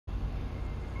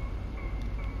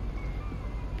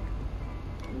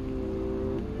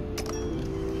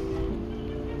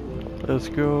Let's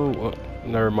go.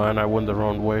 Never mind, I went the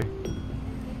wrong way.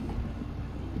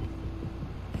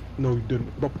 No, you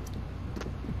didn't. Bop.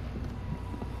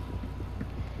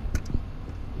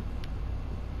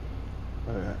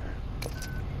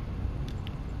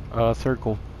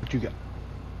 Circle. What you got?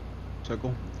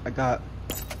 Circle? I got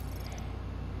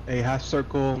a half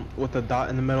circle with a dot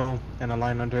in the middle and a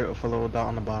line under it with a little dot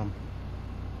on the bottom.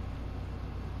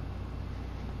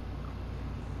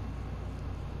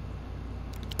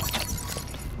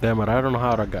 Damn it, I don't know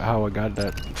how I got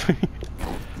that.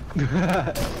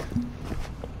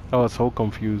 I was so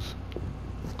confused.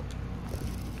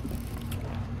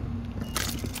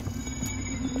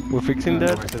 We're fixing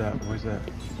that? Where's it at? Where's that?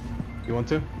 You want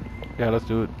to? Yeah, let's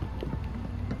do it.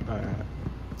 Alright.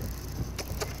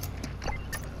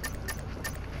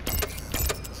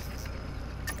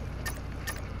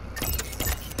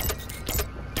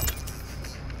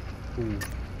 Ooh.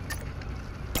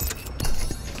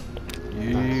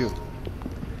 Yeah.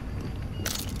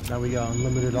 Now we got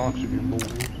unlimited oxygen, boys.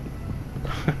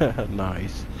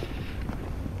 Nice.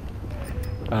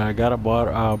 I got a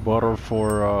bottle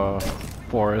for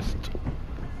Forest.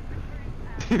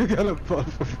 You got a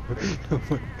buff.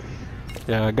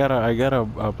 Yeah, I gotta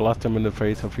blast him in the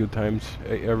face a few times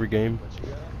every game.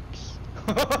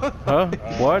 Huh?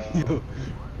 What? Yo.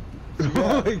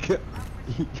 Oh my god.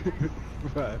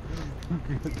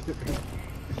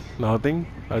 Nothing.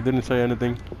 I didn't say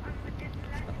anything.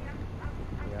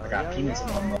 I got peanuts in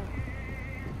my mouth.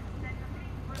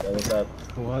 Yo, what's up?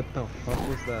 What the fuck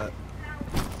was that?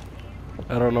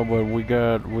 I don't know, but we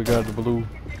got the blue.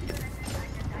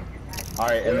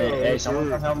 Alright, and then, hey, someone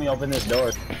come help me open this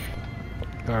door.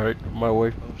 All right, my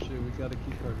way. Oh shit, we got a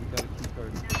key card. We got a key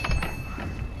card.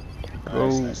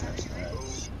 Oh. Nice.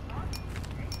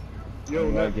 Yo,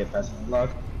 we gotta get past the block.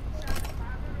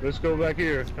 Let's go back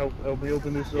here. Help me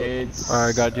open this door. It's.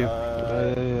 Alright, got you.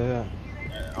 Yeah.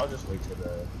 Yeah, I'll just wait till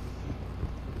the.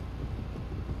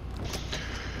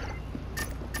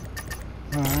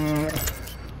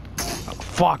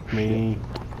 Fuck me.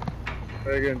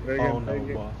 Try again. Oh no,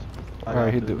 boss.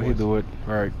 Alright, he do it.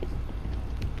 Alright.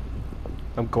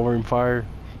 I'm covering fire.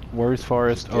 Where is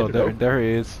Forest? Oh, there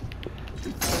he is.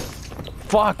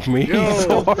 Fuck me.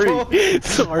 Yo, Sorry.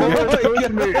 Sorry.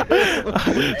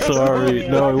 Sorry.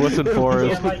 No, it wasn't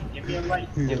Forest. Give me a light.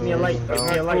 Give me a light. Give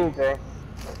me a light. Bro.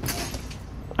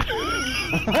 Oh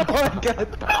my god.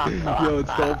 Yo,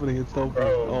 it's still opening. It's still opening.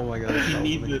 Bro. Oh my god. It's still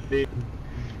Need the opening. thing.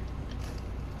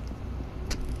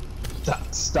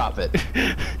 Stop it.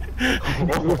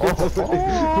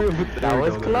 That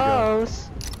was close.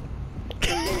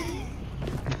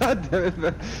 God damn it,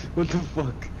 man. What the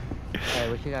fuck? Hey,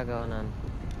 what you got going on?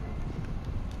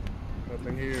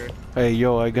 Nothing here. Hey,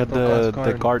 yo, I got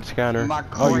the card scanner.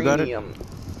 Oh, you got it? Yeah.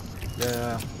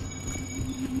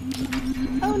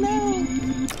 Oh no!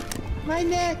 My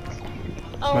neck!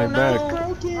 Oh My no! back.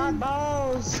 Broken! My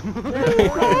balls!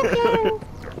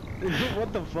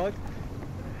 What the fuck?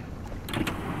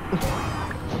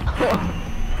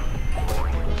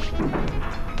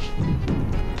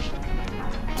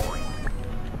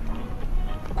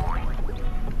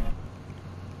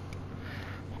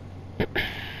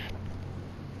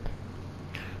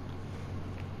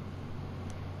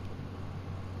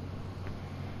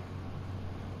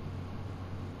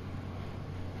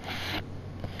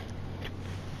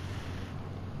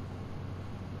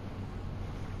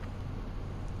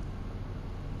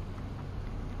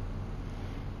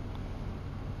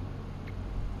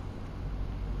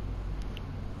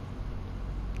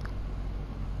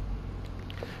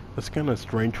 That's kind of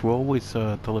strange. We always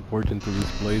teleport into this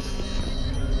place.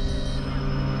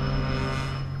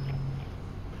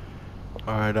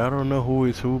 Alright, I don't know who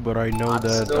is who, but I know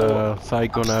that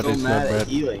Psychonaut is not bad.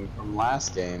 Healing from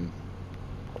last game.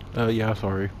 Yeah,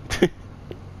 sorry.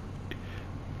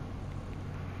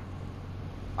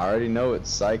 I already know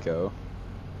it's Psycho.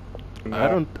 I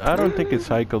don't think it's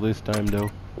Psycho this time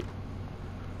though.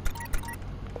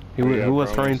 He Yeah, was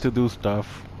promise. trying to do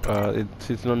stuff.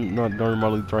 It's not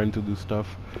normally trying to do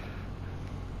stuff.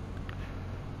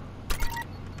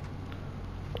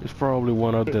 It's probably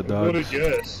one of the What a dogs.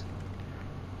 guess.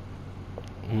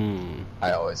 Hmm.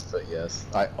 I always put yes.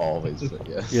 I always put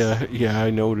yes. Yeah,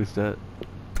 I noticed that.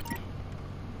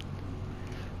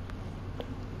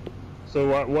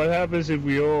 So what happens if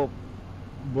we all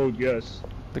vote yes?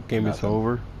 The game is Nothing.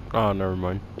 over. Oh, never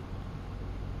mind.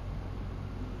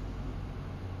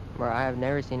 Bro, I have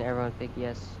never seen everyone pick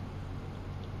yes.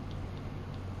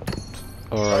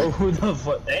 Alright. Oh, who the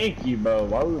fuck? Thank you, bro.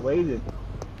 Why we waiting?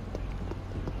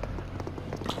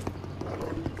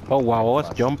 Oh wow, I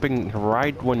was jumping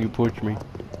right when you pushed me.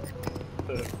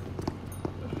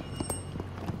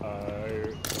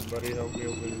 Somebody help me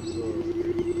open this door.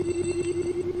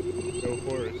 Go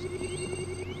Forrest.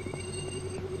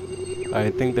 I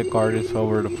think the card is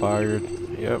over the fire.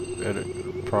 Yep,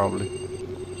 probably.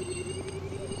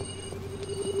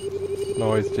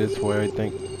 No, it's this way, I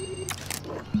think.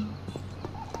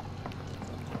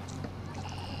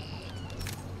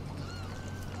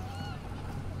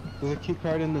 There's a key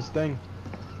card in this thing.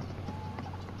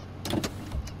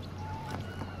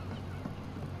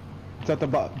 It's at the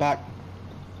back.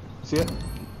 See it?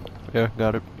 Yeah,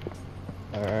 got it.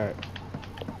 Alright.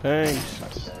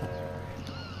 Thanks.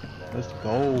 Let's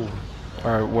go.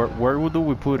 Alright, where do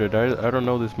we put it? I don't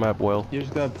know this map well. You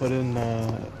just gotta put in,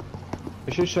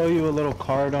 it should show you a little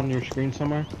card on your screen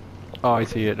somewhere. Oh, I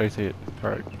see it, I see it.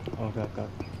 Alright. Okay, okay.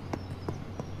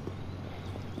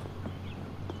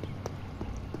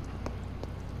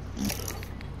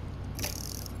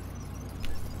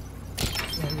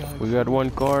 We got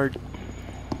one card.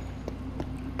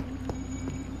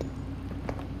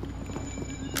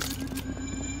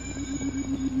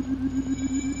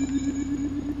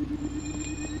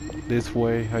 This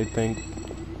way, I think.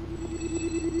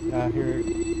 Yeah, I hear it.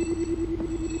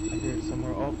 I hear it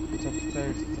somewhere. Oh, it's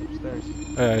upstairs. It's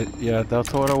upstairs. Yeah,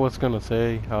 that's what I was gonna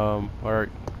say. Alright,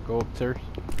 go upstairs.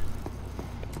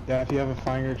 Yeah, if you have a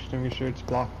fire extinguisher, it's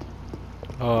blocked.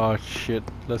 Oh shit,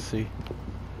 let's see.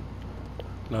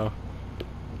 No.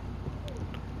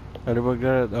 Anybody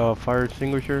got a fire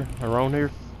extinguisher around here?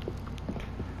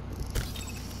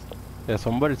 Yeah,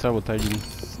 somebody's sabotaging.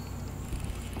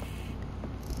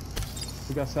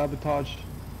 We got sabotaged.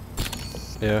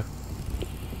 Yeah.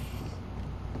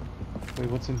 Wait,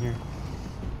 what's in here?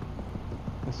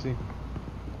 Let's see.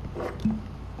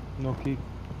 No key.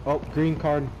 Oh, green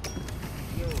card.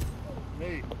 Yo,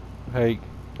 Nate. Hey.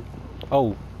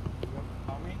 Oh.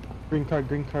 Green card,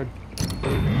 green card.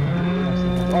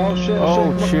 Oh shit,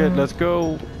 Oh shit. shit, let's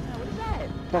go.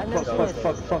 Fuck, fuck, fuck,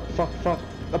 fuck, fuck, fuck, fuck.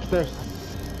 Upstairs.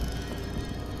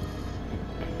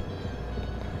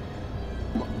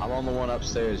 I'm on the one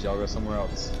upstairs. Y'all go somewhere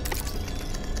else.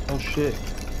 Oh shit.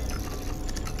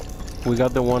 We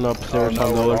got the one upstairs Oh, no,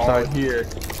 on the we're other all side. here.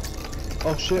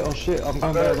 Oh shit, oh shit. I'm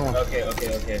on the other one. Okay.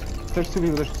 There's two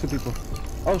people, there's two people.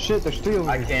 Oh shit, there's three over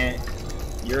I here. can't.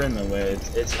 You're in the way.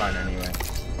 It's fine anyway.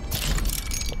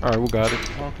 Alright, we got it.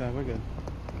 Okay, we're good.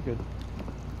 We're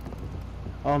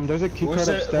good. There's a key card Who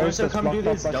upstairs wants to that's come do blocked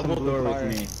off this by some double blue door fire.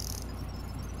 with me?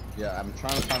 Yeah, I'm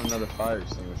trying to find another fire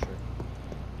extinguisher.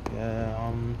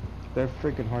 Yeah, they're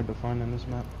freaking hard to find in this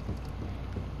map.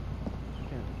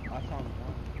 I found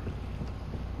one.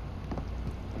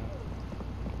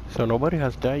 So nobody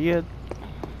has died yet?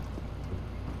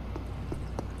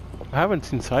 I haven't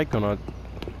seen Psychonaut.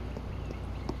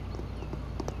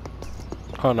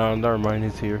 Oh no, never mind,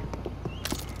 he's here.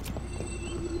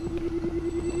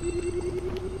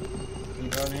 Can you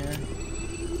go in here?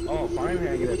 Oh, finally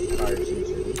I get a fire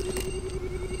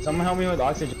extinguisher. Someone help me with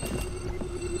oxygen.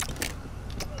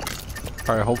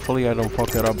 Alright, hopefully I don't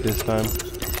fuck it up this time.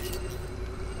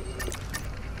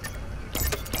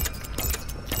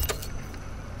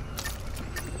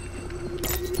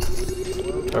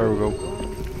 There we go.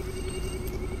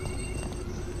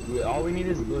 All we need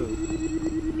is blue.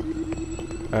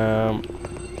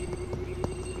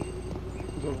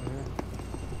 Who's over here?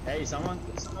 Hey, someone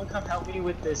come help me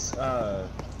with this, I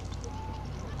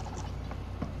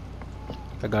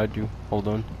got you. Hold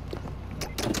on.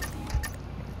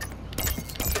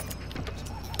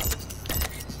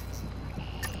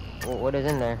 What is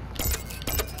in there?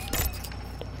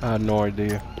 I had no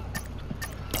idea.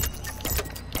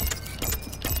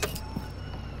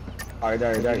 Alright.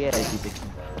 Yeah.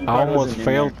 I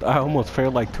almost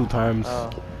failed like 2 times.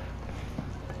 Oh,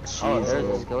 Jeez. there's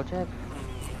a skill check?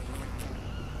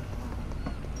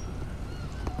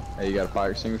 Hey, you got a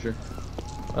fire extinguisher?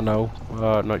 No,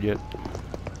 not yet.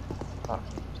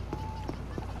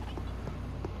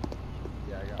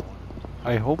 Yeah, I got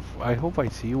one. I hope I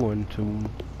see one soon.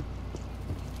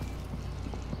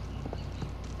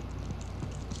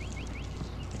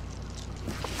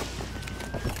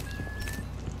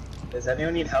 Does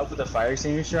anyone need help with a fire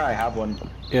extinguisher? I have one.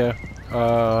 Yeah,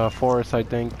 Forrest, I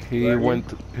think he Where are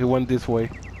you? went this way.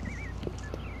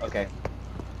 Okay.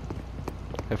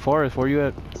 Hey, Forrest, where you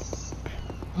at?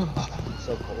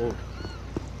 So cold.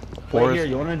 Wait Forrest, here,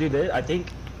 you wanna do this? I think.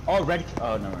 Oh, red.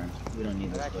 Oh, no, we don't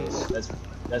need this. Red Close.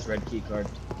 That's red key card.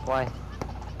 Why?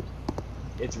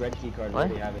 It's red key card. What?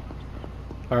 We already have it.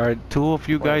 all right, 2 of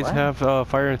you Wait, guys what? have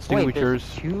fire Wait, extinguishers.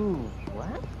 there's 2. What?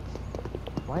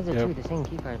 Why is there Yep. 2 the same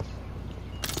key cards?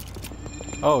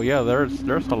 Oh yeah, there's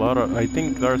a lot of. I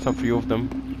think there's a few of them.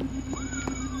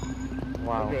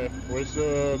 Wow. Okay, where's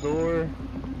the door?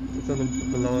 It's on the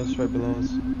below us, right below us.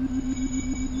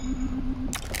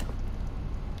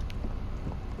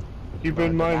 Keep Bro,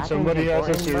 in the mind, bathroom's somebody has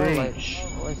a important, bro, like, syringe.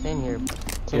 what's in here?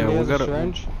 Somebody we has a gotta.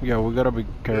 syringe? Yeah, we gotta be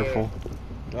careful.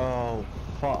 Oh,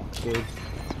 fuck, dude.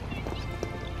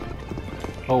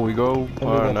 Oh, we go. Somebody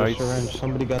Oh, got nice. the syringe.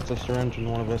 Somebody got the syringe in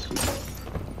one of us.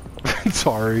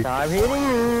 Sorry. Stop hitting me!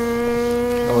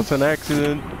 That was an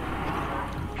accident.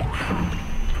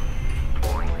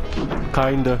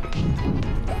 Kinda.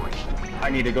 I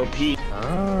need to go pee.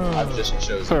 Oh. I've just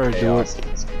chosen Sorry, do chaos.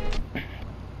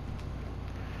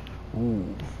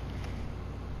 Ooh.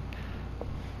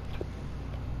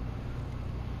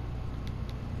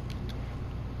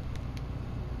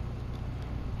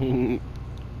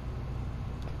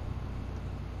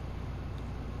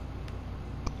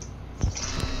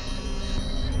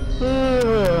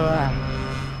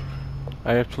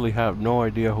 I actually have no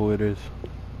idea who it is.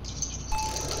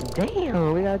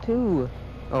 Damn, we got two.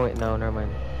 Oh wait, no, never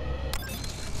mind.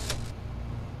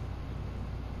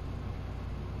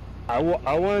 I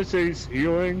want to say it's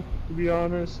healing, to be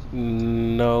honest.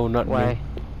 No, not Why? me.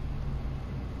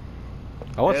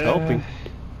 I was helping.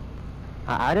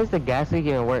 How does the gas leak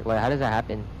even work? Like, how does that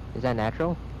happen? Is that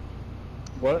natural?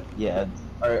 What? Yeah.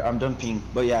 Alright, I'm done peeing.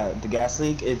 But yeah, the gas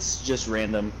leak, it's just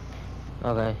random.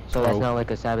 Okay, so that's Oh. not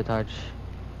like a sabotage.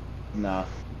 Nah.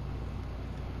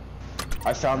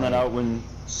 I found that out when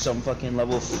some fucking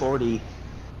level 40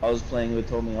 I was playing with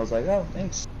told me. I was like, oh,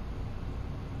 thanks.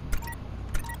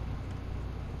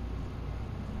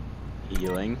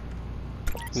 Healing.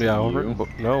 Yeah,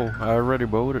 no, I already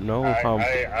voted. No,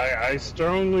 I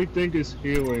strongly think it's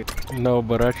healing. no,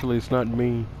 but actually, it's not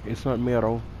me. It's not me at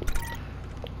all.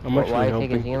 I'm But actually why take his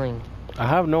helping. healing? I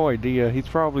have no idea. He's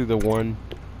probably the one.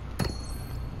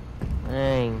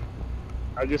 Dang.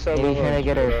 I just have Maybe trying to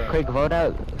get a uh, quick vote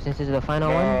out since this is the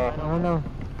final one? I don't know.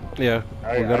 Yeah,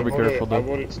 we gotta be careful I though.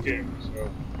 voted skip, so.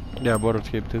 Yeah, voted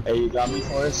skip too. Hey, you got me,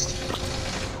 Forrest?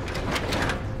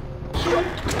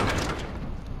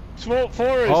 Forrest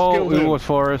Oh, killed it him. was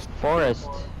Forrest. Forest.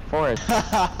 Forest. Look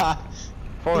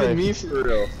at me for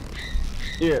real.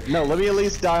 Here, no, let me at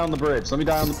least die on the bridge. Let me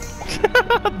die on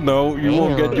the... No, you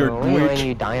won't get your Damn, when witch.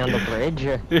 you die on the bridge.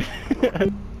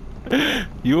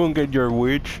 You won't get your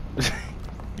witch.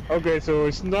 Okay, so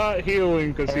it's not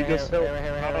healing because he Here, just here,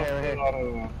 helped.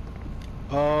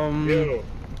 here.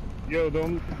 Yo,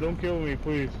 don't kill me,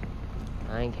 please.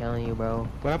 I ain't killing you, bro.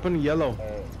 What happened to Yellow?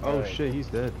 Oh Alright. shit, he's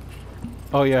dead.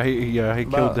 Oh yeah, he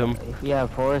killed him. Yeah,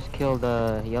 Forrest killed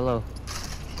Yellow.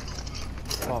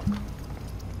 Fuck.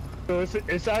 So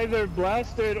it's either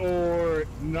blasted or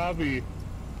Navi.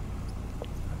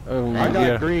 I got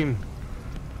Yeah. green.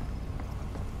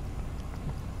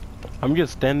 I'm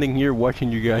just standing here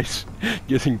watching you guys,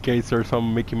 just in case there's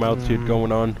some Mickey Mouse shit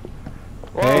going on.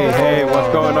 Hey, hey,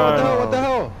 what's going on? What the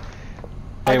hell?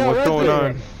 I Hey, got what's red going there.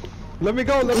 on? Let me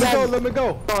go, let me go, let me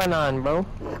go. What's going on, bro?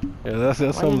 Yeah, that's Why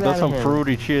you some grabbing him?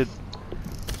 fruity shit.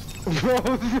 Bro,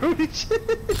 fruity shit.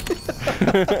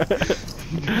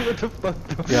 What the fuck?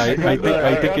 Yeah, I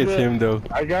think it's the- him though.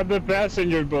 I got the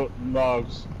passenger boat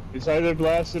logs. It's either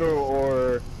blasted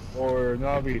or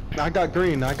Navi. I got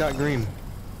green, I got green.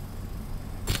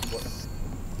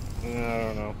 I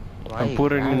don't know. Why I'm you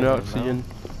putting grabbing in him, oxygen.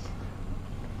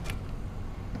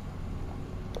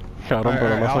 Shot him, but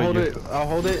Alright, I'm I'll not hold you. it, I'll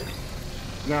hold it.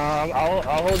 No, I'll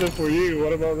hold it for you.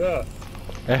 What about that?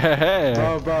 Hey,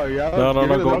 Oh, bro, yeah. No, no,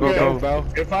 no, go, go, go. bro.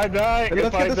 If I die, Hey, let's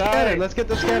if get I the die, scanner, let's get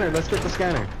the scanner, let's get the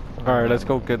scanner. Alright, let's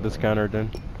go get the scanner then.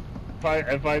 if I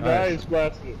die, Alright. it's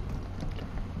blasted.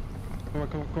 Come on,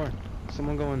 come on, come on.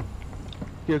 Someone going.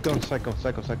 Here, go, Psycho,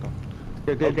 Psycho, Psycho.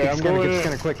 Here, get Okay, the I'm scanner, going get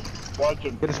the in. scanner, quick. Watch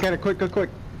him. Get the scanner, quick, quick, quick.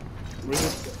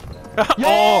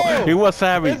 Oh, he was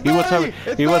savvy. It's He was Bobby! savvy.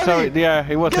 It's He was Bobby! savvy. Yeah,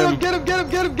 he was Get him. him, get him, get him,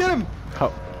 get him, get him!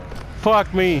 How-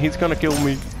 Fuck me, he's gonna kill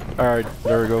me. Alright,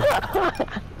 there we go.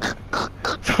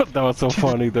 That was so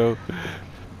funny though.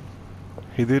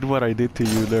 He did what I did to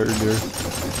you earlier.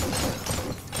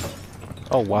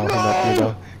 Oh wow, he knocked me No!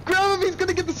 down. Grab him, he's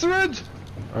gonna get the syringe!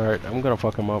 Alright, I'm gonna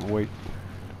fuck him up, wait.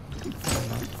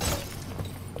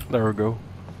 There we go.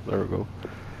 There we go.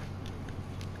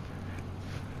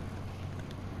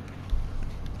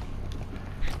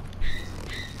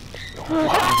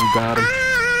 We got him.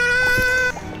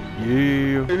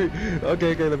 Yeah.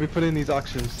 Okay, okay, let me put in these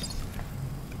auctions.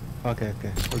 Okay,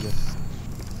 okay, we're good.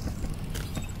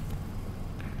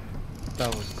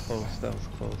 That was close, that was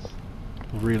close.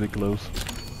 Really close.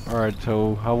 Alright,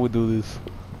 so how we do this?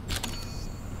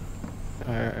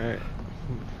 Alright, alright.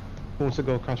 Who wants to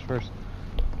go across first?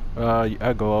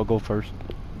 I'll go first.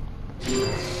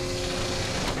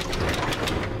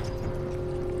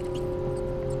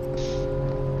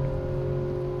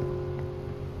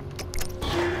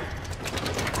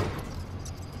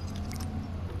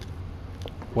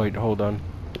 Wait, hold on.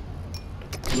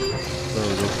 There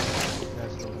we go.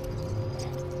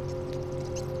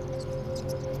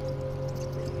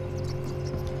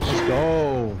 Let's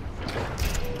go.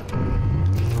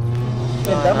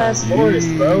 Dumbass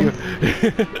Forrest, bro.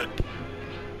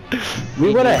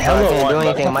 We would have hella can't won, do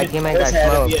anything. but My teammate got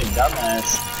had to be a smoked. dumbass.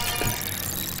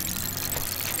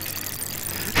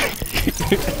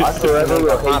 I forever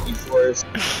will hate you, Forrest.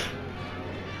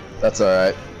 That's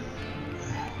alright.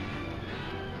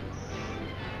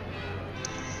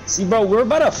 See, bro, we're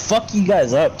about to fuck you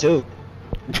guys up, too.